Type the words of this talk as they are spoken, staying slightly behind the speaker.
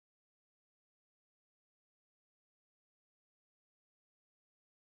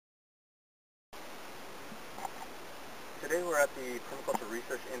we're at the Permaculture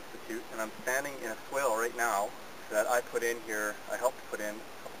Research Institute, and I'm standing in a swale right now that I put in here. I helped put in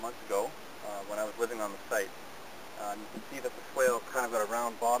a couple months ago when I was living on the site. You can see that the swale kind of got a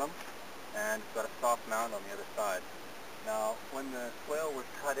round bottom, and it's got a soft mound on the other side. Now, when the swale was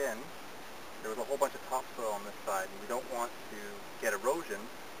cut in, there was a whole bunch of topsoil on this side, and we don't want to get erosion,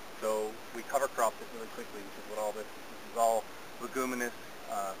 so we cover cropped it really quickly, which is what all this is all leguminous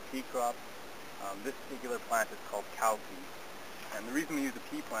pea crops. This particular plant is called cowpea, and the reason we use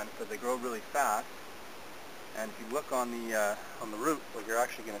a pea plant is because they grow really fast. And if you look on the root, what you're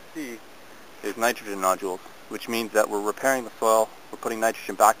actually going to see is nitrogen nodules, which means that we're repairing the soil, we're putting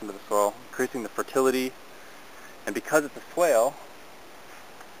nitrogen back into the soil, increasing the fertility, and because it's a swale,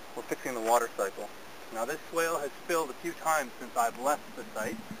 we're fixing the water cycle. Now this swale has filled a few times since I've left the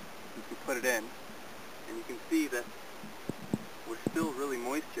site, since we put it in, and you can see that we're still really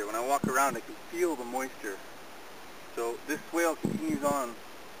moist here. When I walk around, I can feel the moisture. So this swale continues on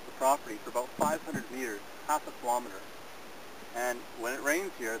the property for about 500 meters, half a kilometer. And when it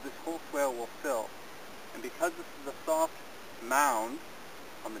rains here, this whole swale will fill. And because this is a soft mound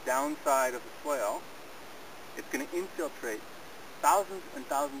on the downside of the swale, it's going to infiltrate thousands and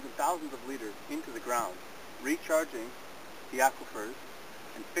thousands and thousands of liters into the ground, recharging the aquifers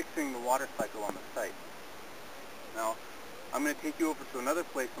and fixing the water cycle on the site. Now, I'm going to take you over to another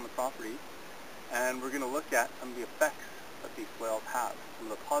place on the property, and we're going to look at some of the effects that these swales have, some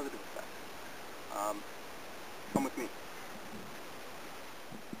of the positive effects. Come with me.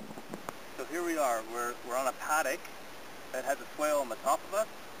 So here we are. We're on a paddock that has a swale on the top of us,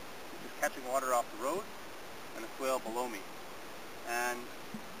 which is catching water off the road, and a swale below me. And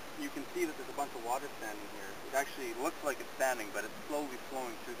you can see that there's a bunch of water standing here. It actually looks like it's standing, but it's slowly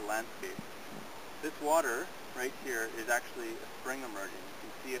flowing through the landscape. This water right here is actually a spring emerging. You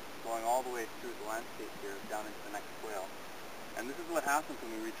can see it going all the way through the landscape here down into the next swale. And this is what happens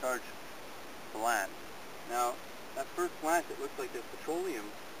when we recharge the land. Now, at first glance, it looks like there's petroleum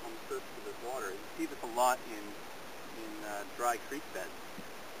on the surface of this water. You see this a lot in dry creek beds,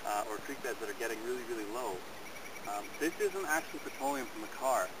 or creek beds that are getting really, really low. This isn't actually petroleum from the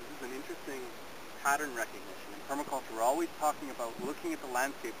car. This is an interesting pattern recognition. In permaculture, we're always talking about looking at the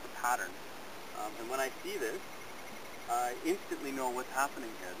landscape for patterns. And when I see this, I instantly know what's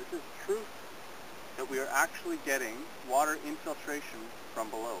happening here. This is proof that we are actually getting water infiltration from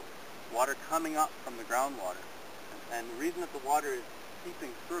below, water coming up from the groundwater. And the reason that the water is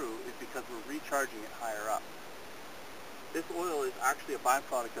seeping through is because we're recharging it higher up. This oil is actually a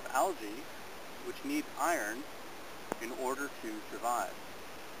byproduct of algae, which needs iron in order to survive.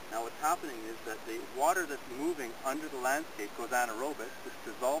 Now what's happening is that the water that's moving under the landscape goes anaerobic. This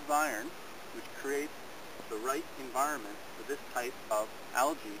dissolves iron, which creates the right environment for this type of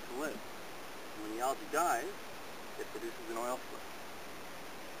algae to live. And when the algae dies, it produces an oil slick.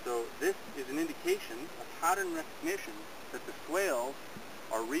 So this is an indication, a pattern recognition, that the swales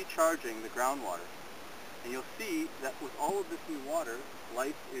are recharging the groundwater. And you'll see that with all of this new water,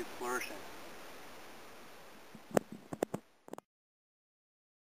 life is flourishing.